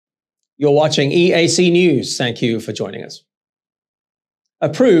You're watching EAC News. Thank you for joining us.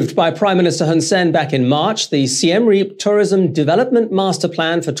 Approved by Prime Minister Hun Sen back in March, the Siem Reap Tourism Development Master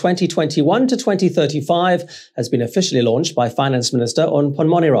Plan for 2021 to 2035 has been officially launched by Finance Minister Aun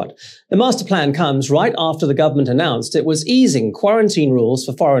Pornmoniroth. The master plan comes right after the government announced it was easing quarantine rules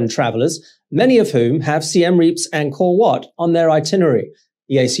for foreign travellers, many of whom have Siem Reap's Angkor Wat on their itinerary.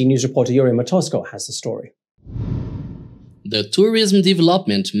 EAC News reporter Yuri Matosko has the story. The Tourism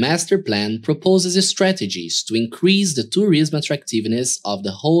Development Master Plan proposes strategies to increase the tourism attractiveness of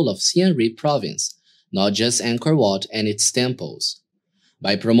the whole of Siem Reap province, not just Angkor Wat and its temples.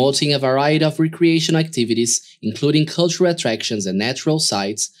 By promoting a variety of recreational activities, including cultural attractions and natural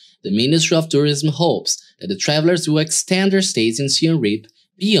sites, the Ministry of Tourism hopes that the travelers will extend their stays in Siem Reap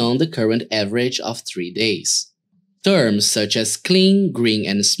beyond the current average of 3 days. Terms such as clean, green,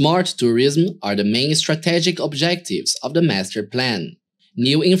 and smart tourism are the main strategic objectives of the master plan.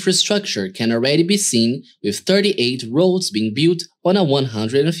 New infrastructure can already be seen, with 38 roads being built on a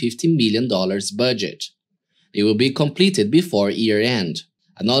 $150 million budget. They will be completed before year-end.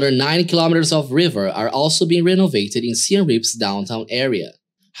 Another 9 kilometers of river are also being renovated in Siem Reap's downtown area.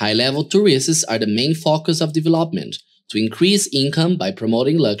 High-level tourists are the main focus of development to increase income by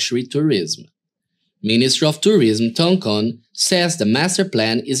promoting luxury tourism. Minister of Tourism Thong Khon says the master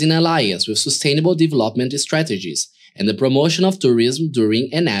plan is in alliance with sustainable development strategies and the promotion of tourism during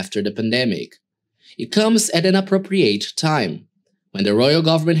and after the pandemic. It comes at an appropriate time. When the royal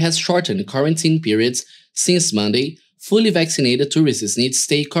government has shortened quarantine periods since Monday, fully vaccinated tourists need to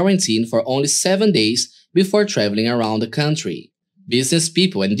stay quarantined for only 7 days before traveling around the country. Business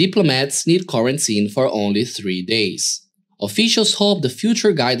people and diplomats need quarantine for only 3 days. Officials hope the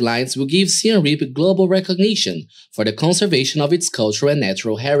future guidelines will give Siem Reap global recognition for the conservation of its cultural and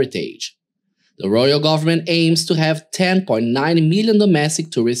natural heritage. The royal government aims to have 10.9 million domestic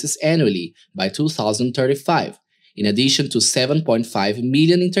tourists annually by 2035, in addition to 7.5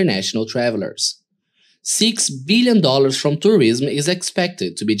 million international travelers. $6 billion from tourism is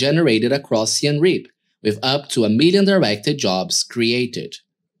expected to be generated across Siem Reap, with up to 1 million directed jobs created.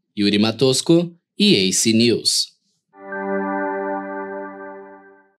 Yuri Matosko, EAC News.